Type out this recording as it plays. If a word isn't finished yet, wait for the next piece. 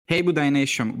Hey Budai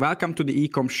Nation, welcome to the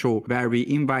Ecom Show, where we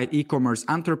invite e-commerce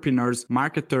entrepreneurs,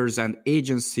 marketers, and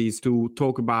agencies to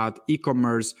talk about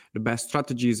e-commerce, the best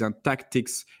strategies and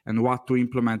tactics, and what to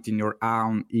implement in your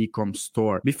own e-com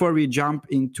store. Before we jump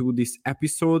into this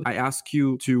episode, I ask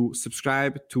you to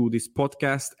subscribe to this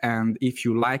podcast, and if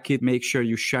you like it, make sure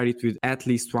you share it with at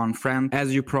least one friend.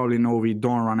 As you probably know, we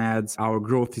don't run ads. Our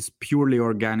growth is purely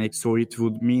organic, so it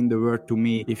would mean the world to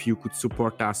me if you could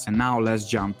support us. And now let's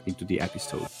jump into the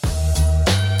episode.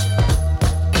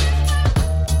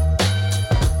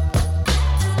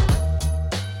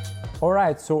 All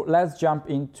right, so let's jump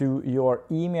into your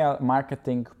email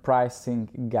marketing pricing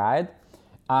guide.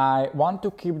 I want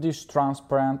to keep this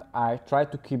transparent. I try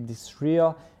to keep this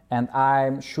real, and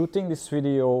I'm shooting this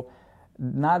video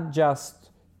not just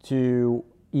to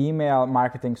email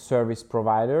marketing service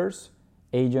providers,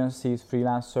 agencies,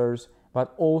 freelancers,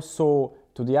 but also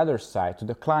to the other side, to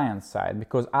the client side,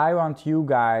 because I want you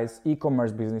guys,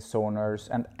 e-commerce business owners,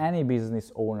 and any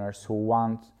business owners who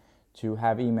want to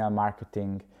have email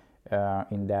marketing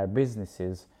in their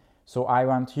businesses. So I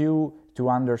want you to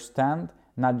understand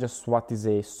not just what is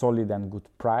a solid and good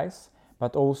price,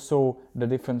 but also the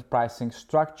different pricing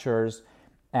structures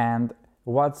and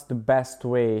what's the best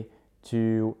way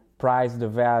to price the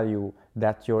value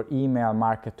that your email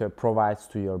marketer provides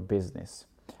to your business.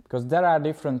 Because there are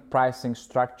different pricing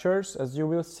structures, as you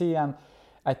will see, and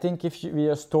I think if we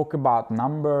just talk about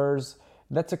numbers,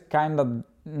 that's a kind of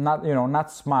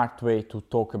not smart way to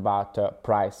talk about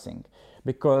pricing,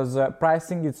 because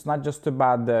pricing is not just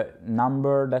about the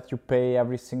number that you pay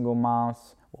every single month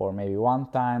or maybe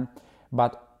one time,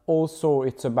 but also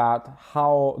it's about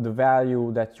how the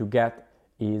value that you get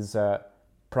is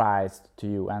priced to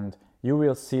you, and you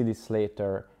will see this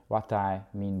later what I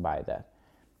mean by that.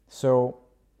 So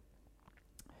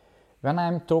when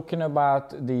I'm talking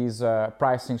about these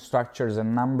pricing structures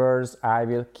and numbers, I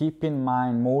will keep in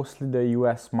mind mostly the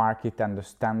US market and the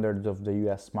standards of the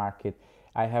US market.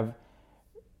 I have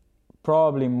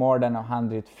probably more than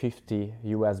 150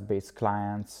 US based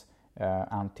clients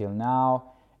until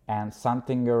now, and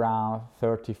something around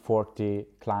 30-40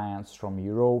 clients from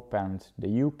Europe and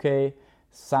the UK,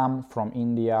 some from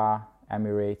India,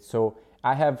 Emirates. So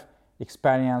I have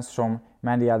experience from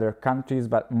many other countries,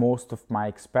 but most of my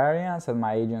experience and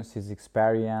my agency's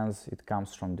experience, it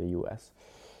comes from the US.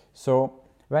 So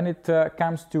when it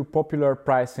comes to popular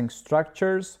pricing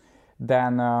structures,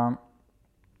 then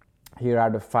here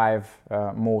are the 5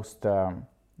 most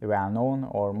well-known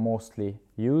or mostly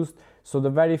used. So the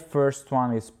very first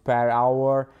one is per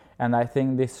hour, and I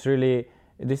think this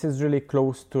is really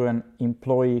close to an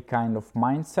employee kind of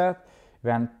mindset.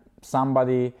 When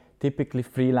somebody, typically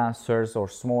freelancers or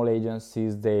small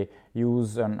agencies, they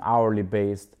use an hourly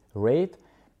based rate,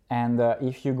 and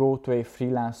if you go to a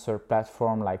freelancer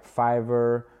platform like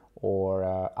Fiverr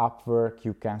or Upwork,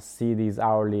 you can see these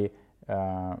hourly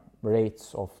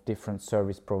rates of different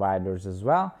service providers as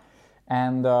well.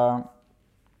 And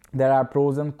there are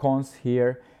pros and cons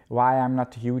here. Why I'm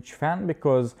not a huge fan?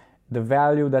 Because the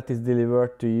value that is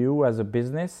delivered to you as a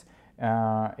business,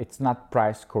 it's not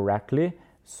priced correctly.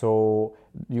 So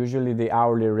usually the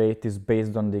hourly rate is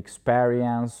based on the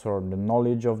experience or the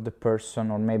knowledge of the person,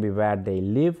 or maybe where they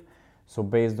live. So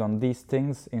based on these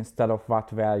things instead of what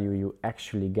value you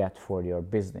actually get for your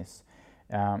business.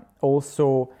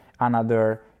 Also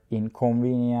another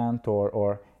inconvenient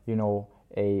or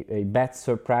a bad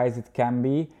surprise it can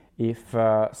be if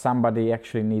somebody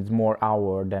actually needs more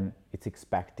hour than it's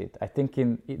expected. I think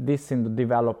in the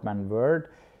development world,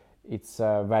 it's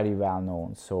very well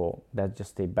known, so that's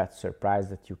just a bad surprise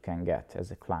that you can get as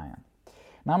a client.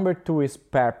 Number 2 is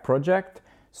per project.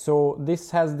 So this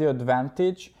has the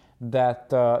advantage that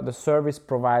the service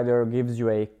provider gives you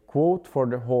a quote for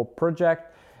the whole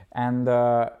project, and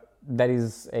there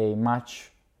is a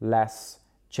much less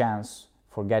chance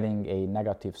for getting a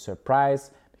negative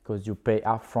surprise because you pay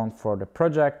upfront for the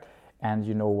project and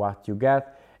you know what you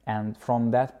get. And from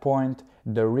that point,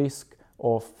 the risk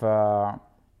of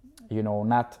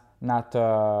not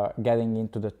getting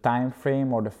into the time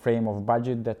frame or the frame of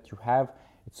budget that you have,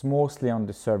 it's mostly on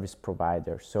the service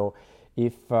provider. So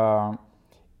if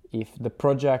the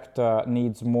project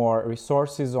needs more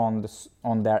resources on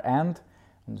their end,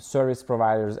 on the service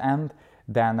provider's end,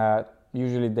 then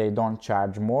usually they don't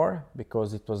charge more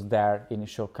because it was their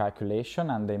initial calculation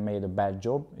and they made a bad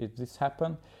job if this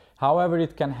happened. However,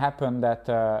 it can happen that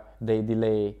they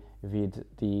delay with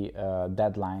the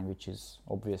deadline, which is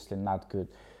obviously not good.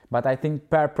 But I think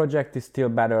per project is still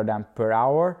better than per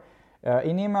hour.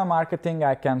 In email marketing,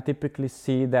 I can typically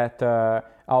see that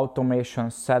automation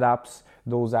setups,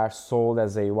 those are sold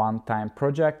as a one-time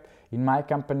project. In my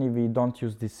company, we don't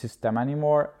use this system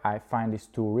anymore. I find this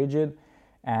too rigid,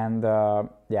 and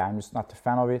yeah, I'm just not a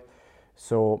fan of it.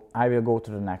 So I will go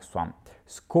to the next one.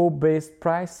 Scope-based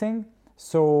pricing.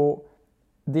 So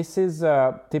this is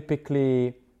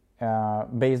typically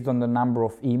based on the number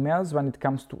of emails when it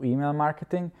comes to email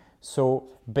marketing. So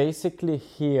basically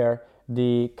here,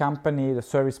 the company, the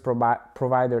service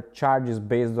provider charges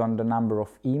based on the number of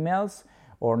emails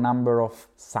or number of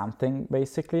something,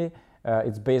 basically.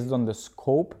 It's based on the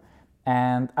scope.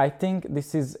 And I think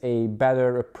this is a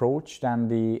better approach than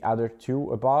the other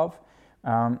two above.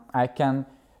 I can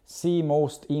see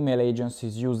most email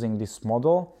agencies using this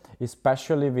model,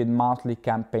 especially with monthly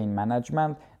campaign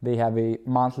management. They have a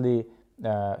monthly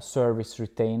service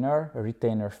retainer, a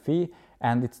retainer fee,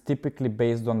 and it's typically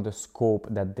based on the scope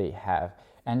that they have.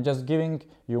 And just giving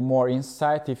you more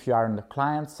insight if you are on the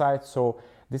client side. So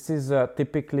this is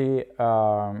typically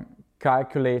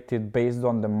calculated based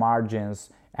on the margins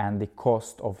and the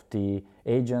cost of the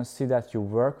agency that you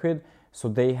work with. So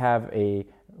they have a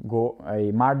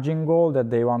margin goal that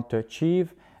they want to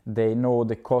achieve. They know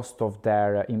the cost of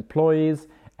their employees,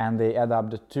 and they add up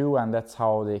the two, and that's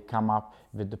how they come up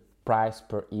with the price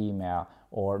per email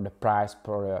or the price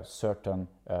per a certain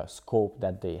scope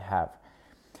that they have.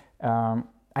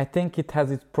 I think it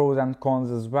has its pros and cons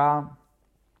as well,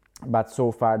 but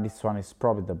so far this one is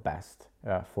probably the best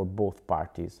for both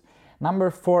parties. Number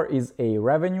 4 is a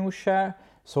revenue share.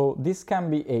 So this can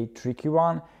be a tricky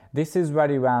one. This is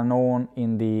very well known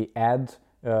in the ad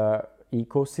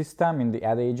ecosystem, in the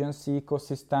ad agency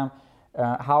ecosystem.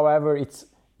 However, it's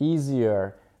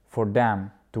easier for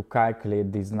them to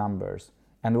calculate these numbers.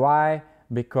 And why?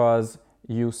 Because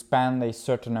you spend a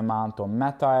certain amount on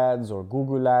Meta ads or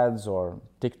Google ads or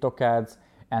TikTok ads,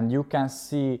 and you can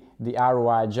see the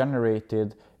ROI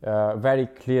generated very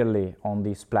clearly on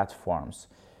these platforms.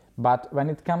 But when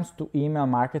it comes to email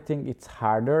marketing, it's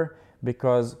harder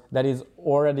because there is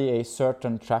already a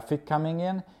certain traffic coming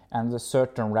in and a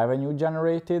certain revenue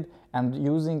generated, and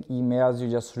using emails, you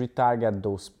just retarget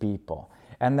those people.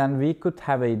 And then we could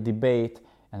have a debate,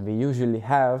 and we usually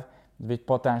have with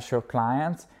potential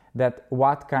clients, that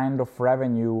what kind of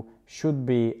revenue should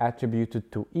be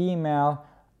attributed to email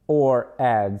or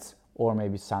ads or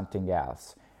maybe something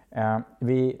else.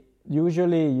 We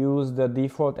usually use the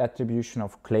default attribution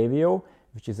of Klaviyo,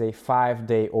 which is a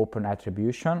 5-day open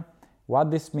attribution. What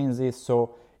this means is,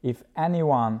 so if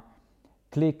anyone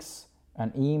clicks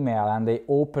an email and they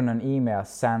open an email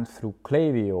sent through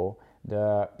Klaviyo,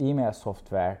 the email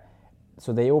software,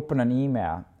 so they open an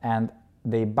email and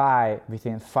they buy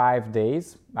within 5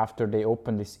 days after they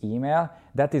open this email,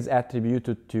 that is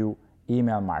attributed to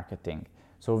email marketing.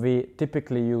 So we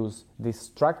typically use this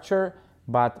structure,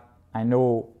 but I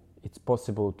know it's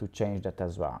possible to change that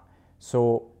as well.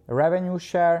 So revenue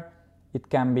share, it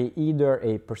can be either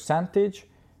a percentage,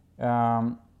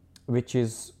 which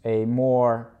is a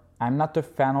more, I'm not a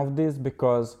fan of this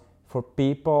because for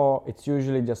people it's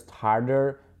usually just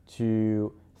harder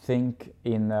to think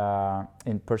in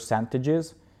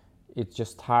percentages. It's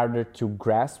just harder to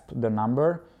grasp the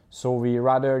number. So we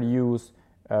rather use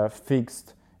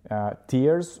fixed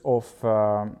tiers of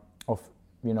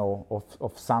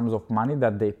sums of money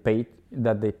that they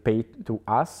pay to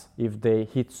us if they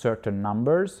hit certain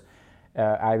numbers.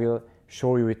 I will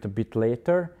show you it a bit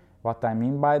later what I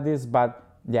mean by this,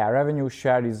 but yeah, revenue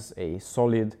share is a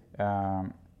solid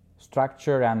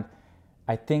structure, and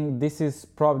I think this is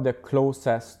probably the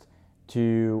closest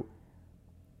to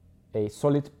a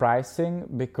solid pricing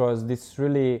because this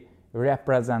really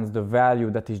represents the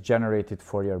value that is generated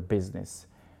for your business.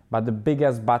 But the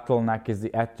biggest bottleneck is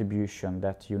the attribution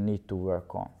that you need to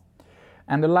work on.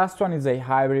 And the last one is a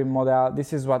hybrid model.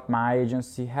 This is what my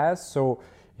agency has. So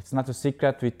it's not a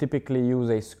secret. We typically use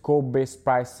a scope-based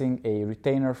pricing, a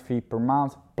retainer fee per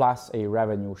month, plus a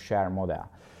revenue share model.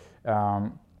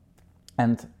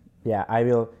 And yeah, I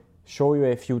will show you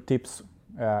a few tips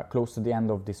close to the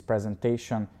end of this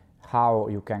presentation, how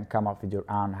you can come up with your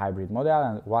own hybrid model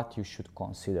and what you should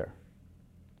consider.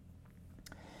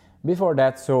 Before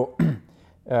that, so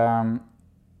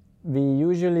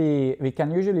we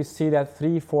can usually see that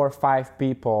 3, 4, 5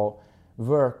 people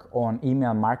work on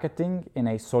email marketing in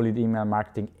a solid email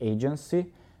marketing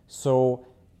agency. So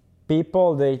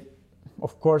people, they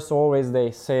of course always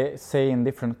they say in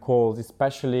different calls,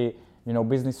 especially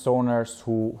business owners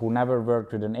who never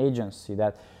worked with an agency,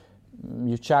 that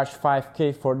you charge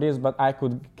 5K for this, but I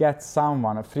could get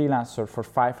someone, a freelancer, for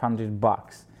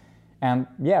 $500. And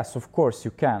yes, of course you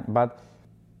can, but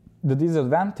the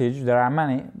disadvantage, there are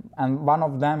many, and one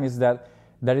of them is that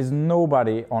there is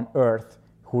nobody on earth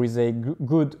who is a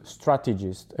good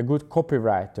strategist, a good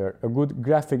copywriter, a good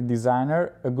graphic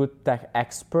designer, a good tech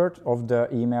expert of the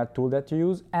email tool that you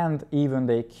use, and even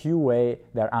they QA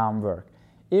their own work.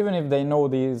 Even if they know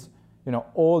these,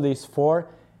 all these four,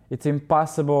 it's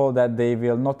impossible that they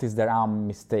will notice their own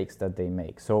mistakes that they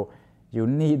make. So you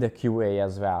need a QA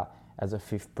as well as a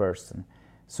fifth person.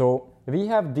 So we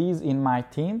have these in my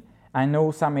team. I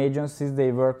know some agencies,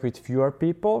 they work with fewer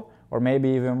people or maybe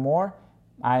even more.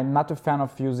 I'm not a fan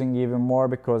of using even more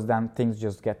because then things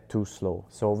just get too slow.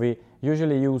 So we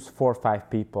usually use 4 or 5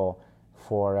 people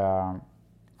for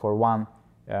one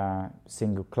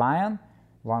single client,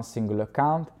 one single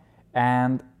account.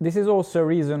 And this is also a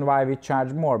reason why we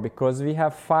charge more, because we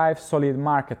have 5 solid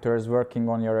marketers working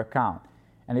on your account.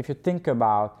 And if you think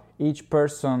about each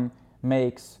person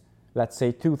makes, let's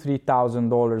say,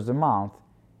 $2,000-3,000 a month,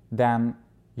 then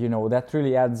that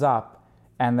really adds up.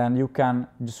 And then you can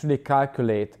just really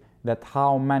calculate that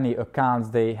how many accounts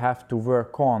they have to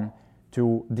work on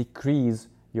to decrease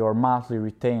your monthly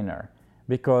retainer.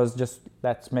 Because just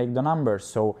let's make the numbers.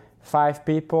 So 5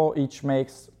 people each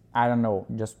makes, I don't know,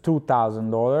 just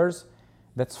 $2,000.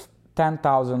 That's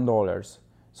 $10,000.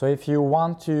 So if you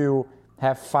want to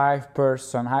have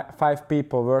 5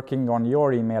 people working on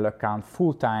your email account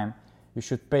full time, you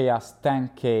should pay us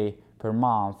 $10,000 per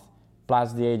month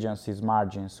plus the agency's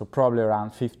margin, so probably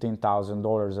around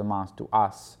 $15,000 a month to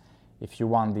us if you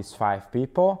want these 5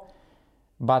 people.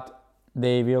 But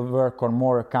they will work on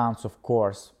more accounts, of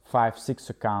course, 5-6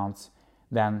 accounts,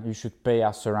 then you should pay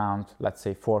us around, let's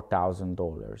say,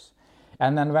 $4,000.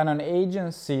 And then when an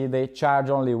agency, they charge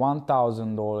only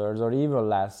 $1,000 or even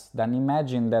less, then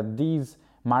imagine that these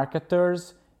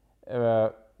marketers,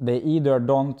 they either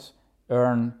don't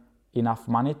earn enough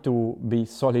money to be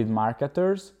solid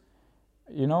marketers,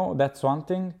 that's one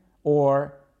thing,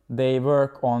 or they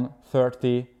work on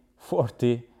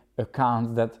 30-40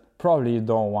 accounts that probably you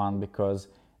don't want because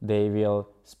they will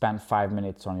spend 5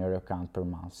 minutes on your account per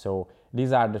month. So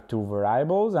these are the 2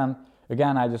 variables, and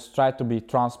again, I just try to be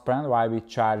transparent why we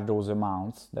charge those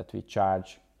amounts that we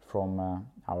charge from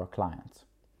our clients.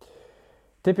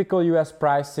 Typical US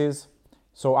prices.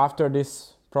 So after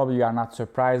this, probably you are not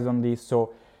surprised on these.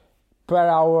 So per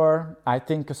hour, I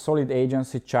think a solid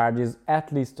agency charges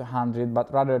at least 100,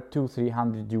 but rather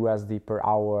 200-300 USD per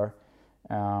hour.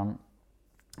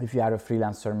 If you are a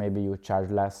freelancer, maybe you charge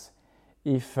less.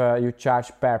 If you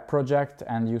charge per project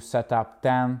and you set up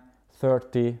 10,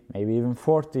 30, maybe even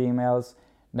 40 emails,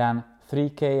 then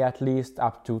 $3,000 at least,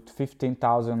 up to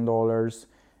 $15,000.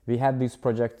 We had this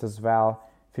project as well,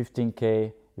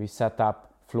 $15,000. We set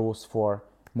up flows for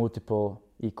multiple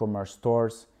e-commerce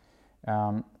stores.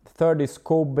 Third is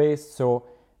scope-based, so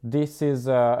this is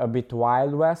a bit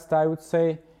Wild West, I would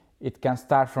say. It can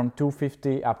start from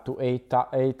 $250 up to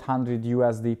 $800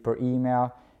 USD per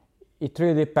email. It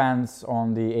really depends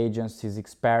on the agency's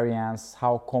experience,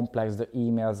 how complex the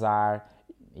emails are.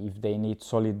 If they need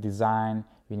solid design,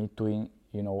 we need to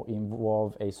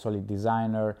involve a solid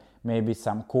designer. Maybe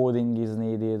some coding is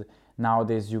needed.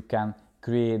 Nowadays you can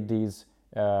create these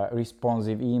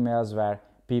responsive emails where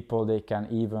people, they can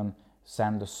even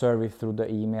send a survey through the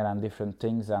email and different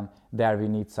things, and there we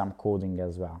need some coding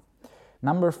as well.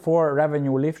 Number 4,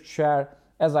 revenue lift share.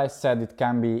 As I said, it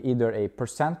can be either a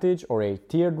percentage or a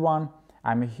tiered one.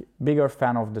 I'm a bigger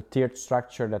fan of the tiered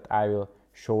structure that I will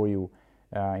show you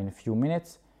in a few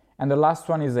minutes. And the last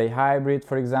one is a hybrid.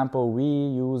 For example, we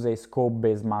use a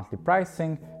scope-based monthly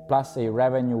pricing plus a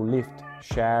revenue lift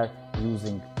share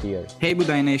using tiers. Hey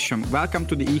Budai Nation, welcome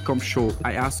to the Ecom Show.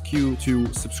 I ask you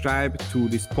to subscribe to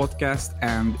this podcast,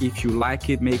 and if you like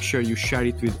it, make sure you share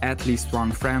it with at least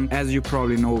one friend. As you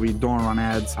probably know, we don't run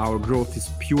ads. Our growth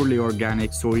is purely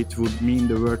organic, so it would mean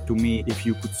the world to me if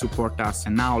you could support us.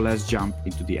 And now let's jump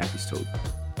into the episode.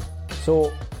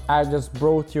 So I just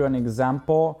brought you an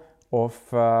example of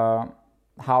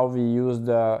how we use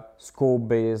the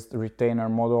scope-based retainer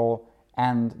model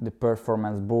and the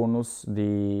performance bonus,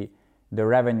 the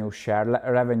revenue share,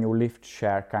 revenue lift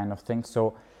share kind of thing.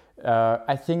 So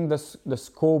I think the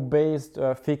scope-based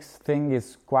fixed thing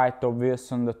is quite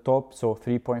obvious on the top. So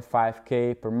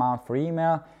 $3.5K per month for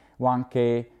email,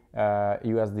 $1K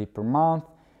USD per month.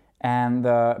 And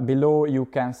below you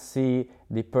can see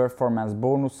the performance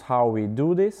bonus, how we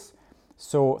do this.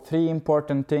 So 3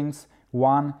 important things.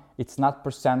 1, it's not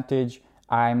percentage.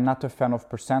 I'm not a fan of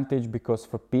percentage because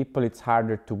for people it's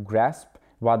harder to grasp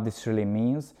what this really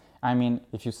means. I mean,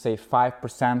 if you say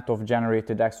 5% of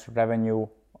generated extra revenue,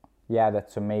 yeah,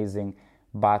 that's amazing.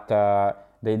 But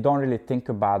they don't really think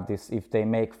about this. If they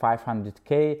make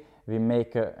 500K, we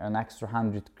make an extra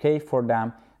 100K for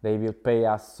them. they will pay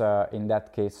us, in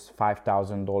that case,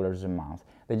 $5,000 a month.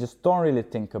 They just don't really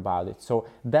think about it. So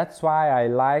that's why I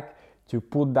like to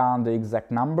put down the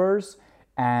exact numbers,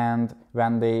 and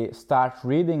when they start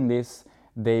reading this,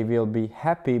 they will be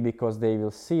happy because they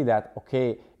will see that,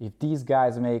 okay, if these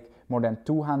guys make more than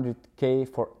 200K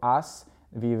for us,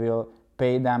 we will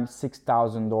pay them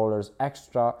 $6,000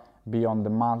 extra beyond the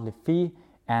monthly fee,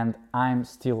 and I'm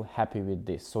still happy with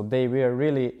this. So they will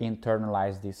really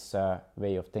internalize this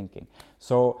way of thinking.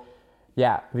 So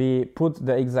yeah, we put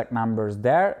the exact numbers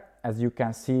there. As you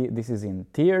can see, this is in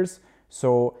tiers.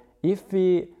 So if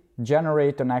we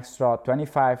generate an extra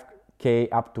 25K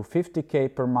up to 50K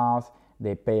per month,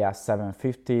 they pay us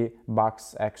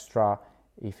 $750 extra.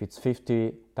 If it's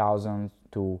 50,000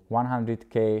 to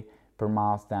 100K per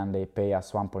month, then they pay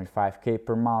us 1.5K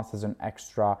per month as an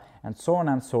extra, and so on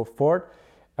and so forth.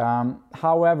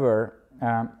 However,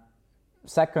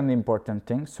 second important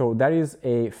thing, so there is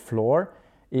a floor.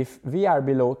 If we are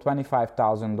below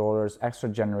 $25,000 extra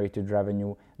generated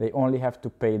revenue, they only have to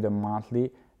pay the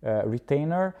monthly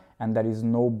retainer, and there is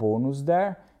no bonus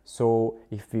there. So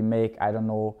if we make, I don't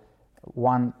know,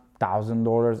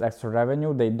 $1,000 extra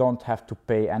revenue, they don't have to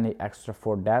pay any extra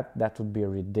for that. That would be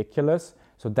ridiculous.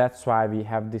 So that's why we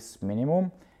have this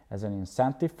minimum as an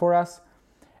incentive for us.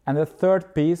 And the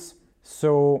third piece,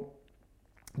 so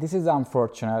this is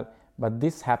unfortunate, but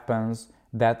this happens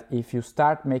that if you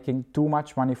start making too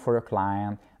much money for a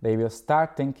client, they will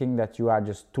start thinking that you are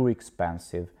just too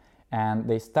expensive, and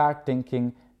they start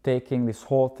thinking taking this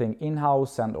whole thing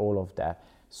in-house and all of that.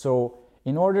 So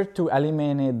in order to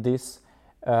eliminate this,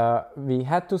 we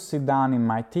had to sit down in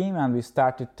my team and we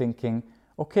started thinking,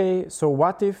 okay, so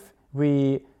what if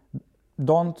we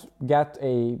don't get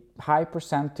a high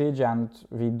percentage and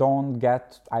we don't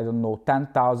get, I don't know,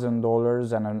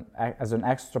 $10,000 as an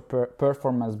extra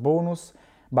performance bonus,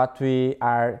 but we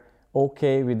are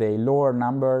okay with a lower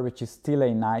number, which is still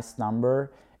a nice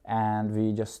number, and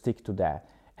we just stick to that.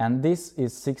 And this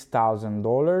is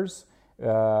 $6,000,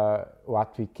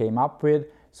 what we came up with.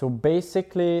 So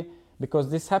basically, because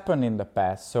this happened in the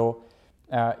past, so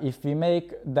if we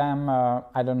make them,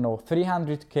 I don't know,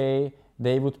 300K,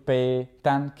 they would pay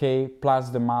 10K plus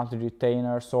the monthly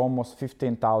retainer, so almost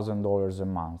 $15,000 a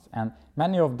month. And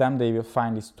many of them, they will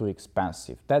find this too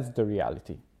expensive. That's the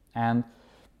reality. And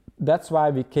that's why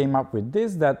we came up with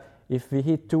this, that if we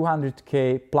hit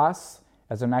 200K plus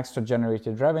as an extra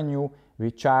generated revenue,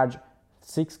 we charge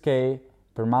 6K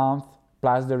per month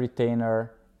plus the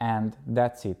retainer, and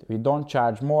that's it. We don't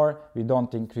charge more, we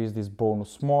don't increase this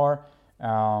bonus more.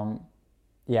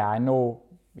 Yeah, I know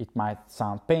it might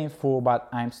sound painful, but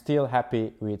I'm still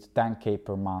happy with 10K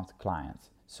per month clients.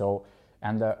 So,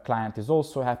 and the client is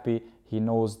also happy. He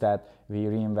knows that we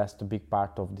reinvest a big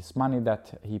part of this money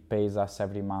that he pays us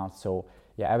every month. So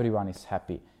yeah, everyone is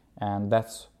happy. And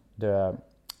that's the,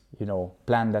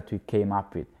 plan that we came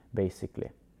up with, basically.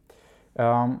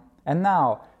 And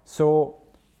now, so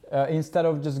instead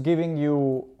of just giving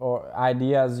you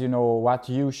ideas, what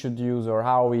you should use or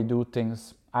how we do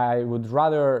things, I would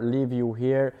rather leave you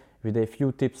here with a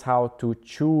few tips how to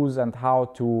choose and how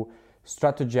to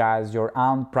strategize your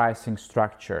own pricing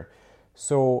structure.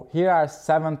 So here are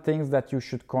 7 things that you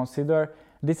should consider.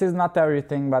 This is not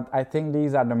everything, but I think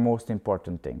these are the most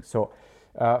important things. So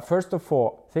first of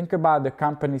all, think about the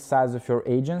company size of your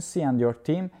agency and your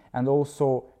team, and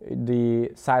also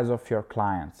the size of your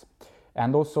clients,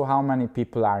 and also how many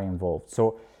people are involved.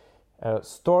 So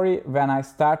story, when I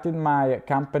started my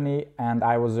company and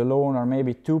I was alone or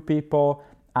maybe 2 people,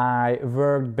 I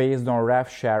worked based on rev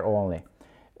share only.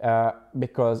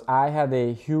 Because I had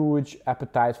a huge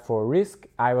appetite for risk.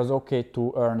 I was okay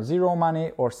to earn 0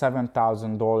 money or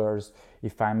 $7,000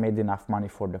 if I made enough money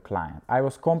for the client. I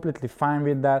was completely fine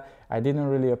with that. I didn't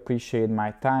really appreciate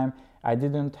my time. I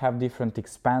didn't have different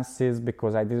expenses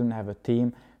because I didn't have a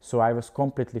team. So I was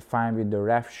completely fine with the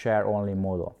rev share only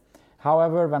model.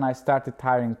 However, when I started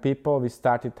hiring people, we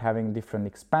started having different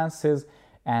expenses,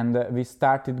 and we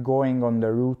started going on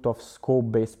the route of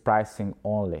scope-based pricing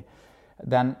only.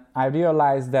 Then I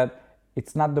realized that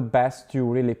it's not the best to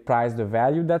really price the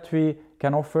value that we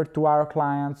can offer to our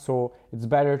clients, so it's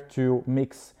better to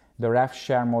mix the rev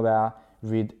share model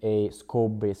with a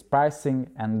scope-based pricing,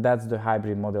 and that's the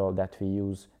hybrid model that we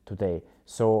use today.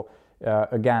 So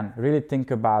again, really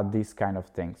think about these kind of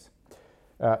things.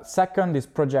 Second is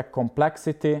project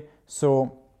complexity.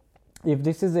 So if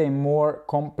this is a more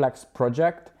complex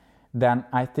project, then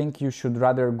I think you should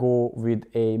rather go with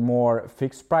a more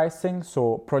fixed pricing,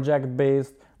 so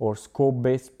project-based or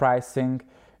scope-based pricing.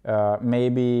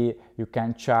 Maybe you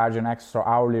can charge an extra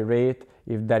hourly rate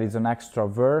if there is an extra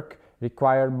work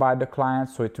required by the client,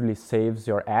 so it really saves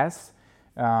your ass.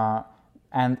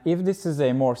 And if this is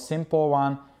a more simple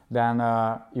one, then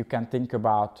you can think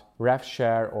about rev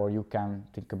share, or you can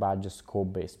think about just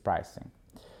scope-based pricing.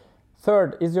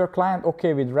 Third, is your client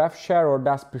okay with rev share or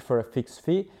does prefer a fixed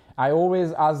fee? I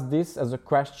always ask this as a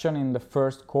question in the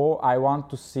first call. I want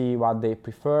to see what they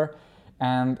prefer,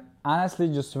 and honestly,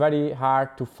 just very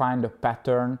hard to find a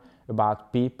pattern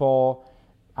about people.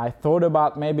 I thought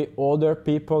about maybe older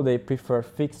people, they prefer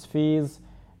fixed fees,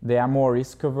 they are more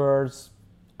risk averse.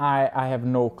 I have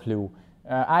no clue.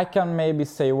 I can maybe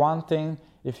say one thing: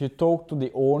 if you talk to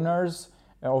the owners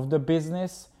of the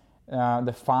business,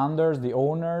 the founders, the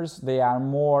owners, they are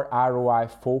more ROI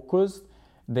focused.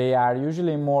 They are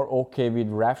usually more okay with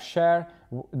rev share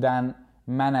than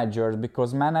managers,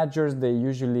 because managers, they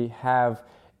usually have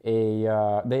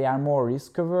they are more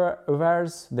risk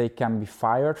averse. They can be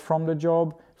fired from the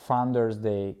job. Founders,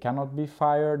 they cannot be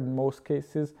fired in most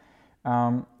cases.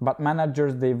 But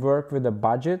managers, they work with a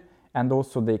budget, and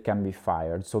also they can be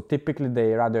fired. So typically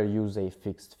they rather use a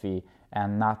fixed fee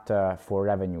and not for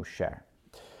revenue share.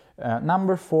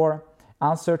 Number 4,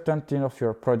 uncertainty of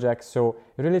your project. So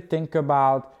really think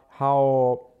about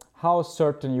how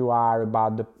certain you are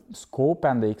about the scope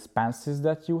and the expenses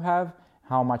that you have,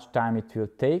 how much time it will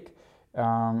take.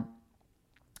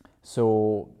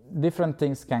 So different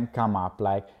things can come up,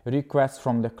 like requests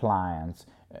from the clients.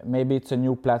 Maybe it's a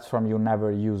new platform you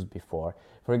never used before.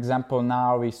 For example,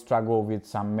 now we struggle with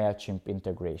some MailChimp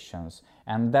integrations,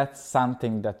 and that's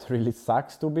something that really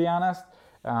sucks, to be honest.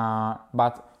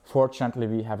 But fortunately,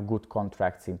 we have good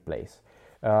contracts in place.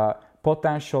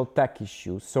 Potential tech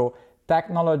issues. So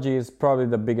technology is probably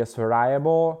the biggest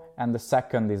variable, and the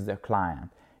second is the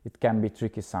client. It can be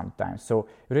tricky sometimes. So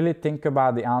really think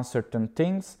about the uncertain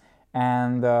things,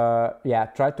 and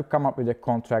try to come up with a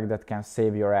contract that can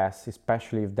save your ass,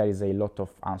 especially if there is a lot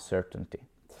of uncertainty.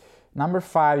 Number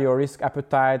 5, your risk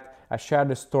appetite. I shared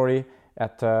the story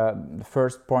at the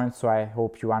first point, so I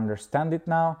hope you understand it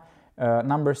now.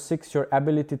 Number 6, your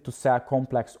ability to sell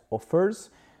complex offers.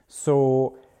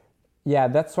 So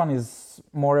that one is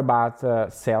more about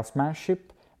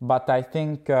salesmanship, but I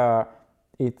think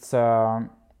it's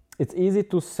easy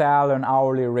to sell an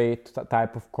hourly rate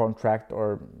type of contract,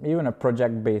 or even a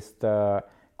project-based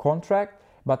contract.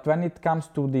 But when it comes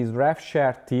to these rev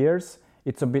share tiers,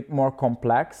 it's a bit more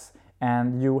complex,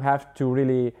 and you have to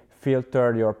really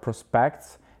filter your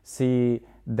prospects, see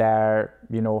their,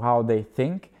 how they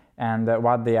think and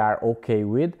what they are okay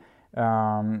with.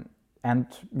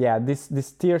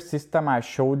 This tier system I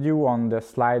showed you on the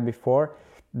slide before,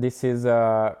 this is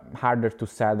harder to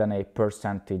sell than a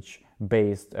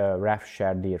percentage-based rev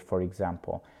share deal, for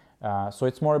example. So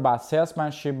it's more about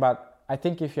salesmanship, but I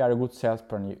think if you are a good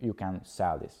salesperson, you can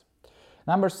sell this.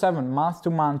 Number 7,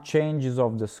 month-to-month changes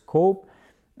of the scope.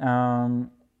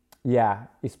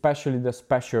 Especially the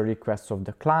special requests of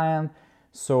the client.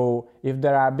 So if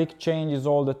there are big changes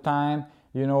all the time,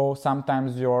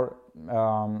 sometimes your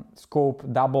scope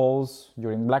doubles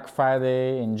during Black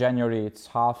Friday. In January, it's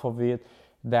half of it.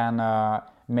 Then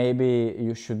maybe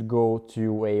you should go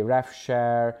to a rev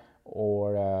share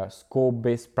or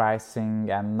scope-based pricing,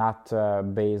 and not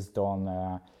based on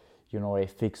a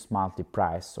fixed monthly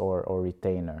price or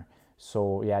retainer.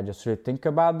 So just really think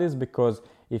about this, because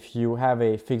if you have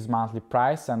a fixed monthly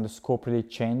price and the scope really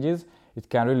changes, it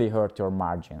can really hurt your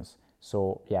margins.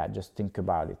 So just think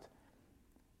about it.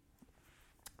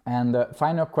 And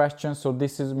final question, so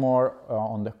this is more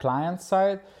on the client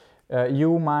side.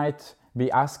 You might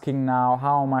be asking now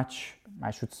how much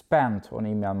I should spend on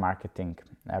email marketing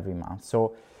every month.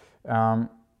 So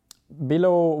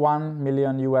below 1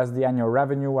 million USD annual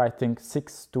revenue, I think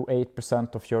 6 to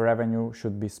 8% of your revenue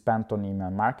should be spent on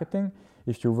email marketing.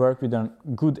 If you work with a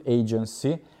good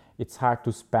agency, it's hard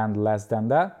to spend less than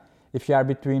that. If you are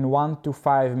between 1 to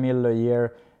 5 mil a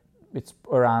year, it's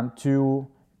around 2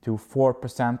 to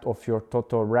 4% of your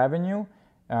total revenue.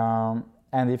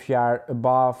 And if you are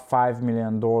above $5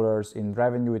 million in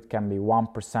revenue, it can be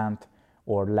 1%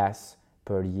 or less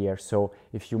per year. So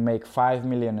if you make $5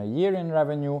 million a year in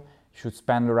revenue, you should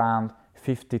spend around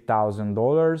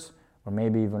 $50,000 or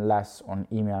maybe even less on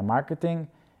email marketing,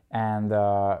 and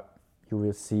you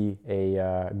will see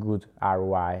a good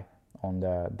ROI on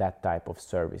that type of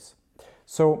service.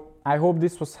 So I hope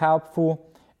this was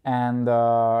helpful, and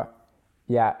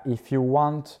if you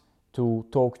want to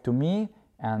talk to me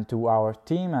and to our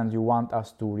team, and you want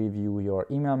us to review your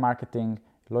email marketing,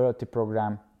 loyalty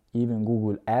program, even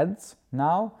Google Ads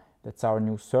now, that's our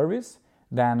new service,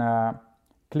 then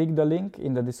click the link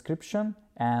in the description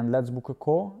and let's book a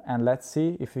call and let's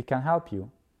see if we can help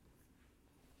you.